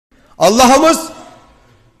Allah'ımız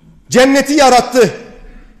cenneti yarattı.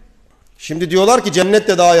 Şimdi diyorlar ki cennet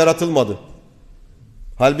de daha yaratılmadı.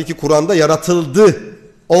 Halbuki Kur'an'da yaratıldı.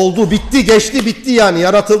 Oldu, bitti, geçti, bitti yani.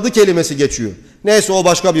 Yaratıldı kelimesi geçiyor. Neyse o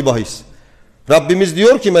başka bir bahis. Rabbimiz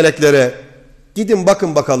diyor ki meleklere, gidin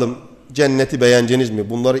bakın bakalım cenneti beğendiniz mi?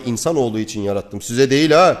 Bunları insanoğlu için yarattım. Size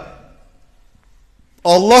değil ha.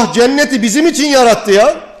 Allah cenneti bizim için yarattı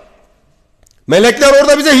ya. Melekler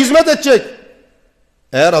orada bize hizmet edecek.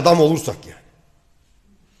 Eğer adam olursak yani.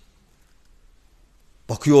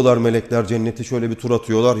 Bakıyorlar melekler cenneti şöyle bir tur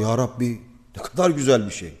atıyorlar. Ya Rabbi ne kadar güzel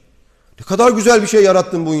bir şey. Ne kadar güzel bir şey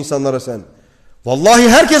yarattın bu insanlara sen. Vallahi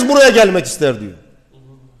herkes buraya gelmek ister diyor.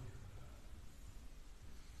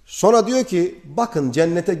 Sonra diyor ki bakın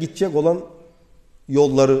cennete gidecek olan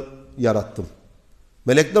yolları yarattım.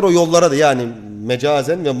 Melekler o yollara da yani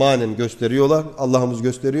mecazen ve manen gösteriyorlar. Allah'ımız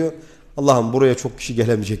gösteriyor. Allah'ım buraya çok kişi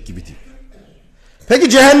gelemeyecek gibi diyor. Peki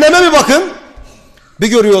cehenneme bir bakın. Bir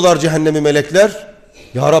görüyorlar cehennemi melekler.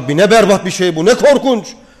 Ya Rabbi ne berbat bir şey bu, ne korkunç.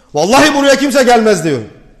 Vallahi buraya kimse gelmez diyor.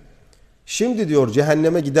 Şimdi diyor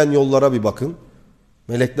cehenneme giden yollara bir bakın.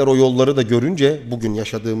 Melekler o yolları da görünce, bugün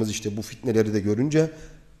yaşadığımız işte bu fitneleri de görünce,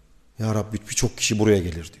 ya Rabbi birçok kişi buraya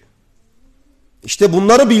gelir diyor. İşte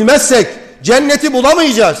bunları bilmezsek cenneti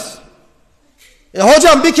bulamayacağız.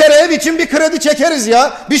 Hocam bir kere ev için bir kredi çekeriz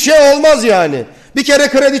ya. Bir şey olmaz yani. Bir kere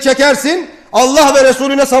kredi çekersin, Allah ve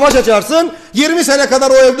Resulüne savaş açarsın. 20 sene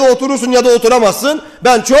kadar o evde oturursun ya da oturamazsın.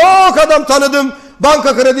 Ben çok adam tanıdım.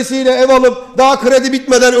 Banka kredisiyle ev alıp daha kredi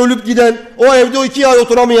bitmeden ölüp giden, o evde o 2 ay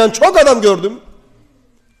oturamayan çok adam gördüm.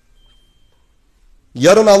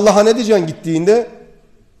 Yarın Allah'a ne diyeceksin gittiğinde?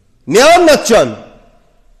 Ne anlatacaksın?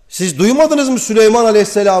 Siz duymadınız mı Süleyman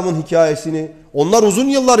Aleyhisselam'ın hikayesini? Onlar uzun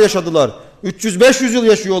yıllar yaşadılar. 300-500 yıl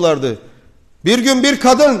yaşıyorlardı. Bir gün bir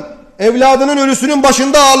kadın evladının ölüsünün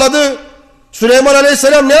başında ağladı. Süleyman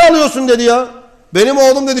Aleyhisselam ne ağlıyorsun dedi ya. Benim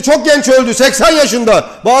oğlum dedi çok genç öldü, 80 yaşında.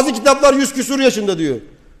 Bazı kitaplar 100 küsur yaşında diyor.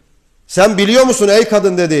 Sen biliyor musun ey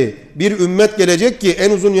kadın dedi. Bir ümmet gelecek ki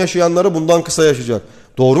en uzun yaşayanları bundan kısa yaşayacak.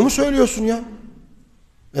 Doğru mu söylüyorsun ya?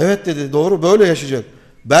 Evet dedi, doğru, böyle yaşayacak.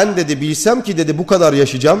 Ben dedi bilsem ki dedi bu kadar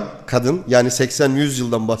yaşayacağım. Kadın yani 80-100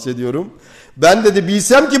 yıldan bahsediyorum. Ben dedi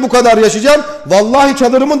bilsem ki bu kadar yaşayacağım. Vallahi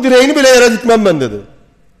çadırımın direğini bile yere dikmem ben dedi.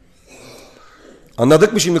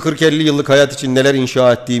 Anladık mı şimdi 40-50 yıllık hayat için neler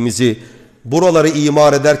inşa ettiğimizi, buraları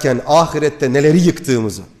imar ederken ahirette neleri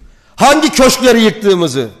yıktığımızı, hangi köşkleri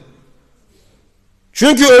yıktığımızı.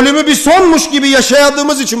 Çünkü ölümü bir sonmuş gibi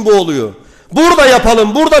yaşadığımız için bu oluyor. Burada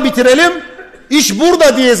yapalım, burada bitirelim, iş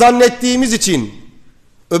burada diye zannettiğimiz için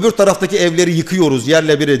öbür taraftaki evleri yıkıyoruz,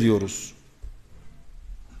 yerle bir ediyoruz.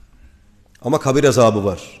 Ama kabir azabı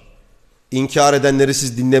var. İnkar edenleri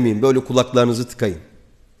siz dinlemeyin, böyle kulaklarınızı tıkayın.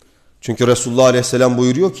 Çünkü Resulullah Aleyhisselam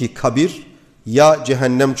buyuruyor ki kabir ya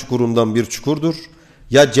cehennem çukurundan bir çukurdur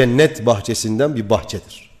ya cennet bahçesinden bir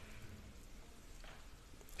bahçedir.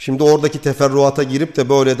 Şimdi oradaki teferruata girip de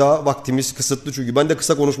böyle daha vaktimiz kısıtlı çünkü ben de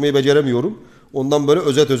kısa konuşmayı beceremiyorum. Ondan böyle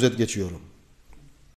özet özet geçiyorum.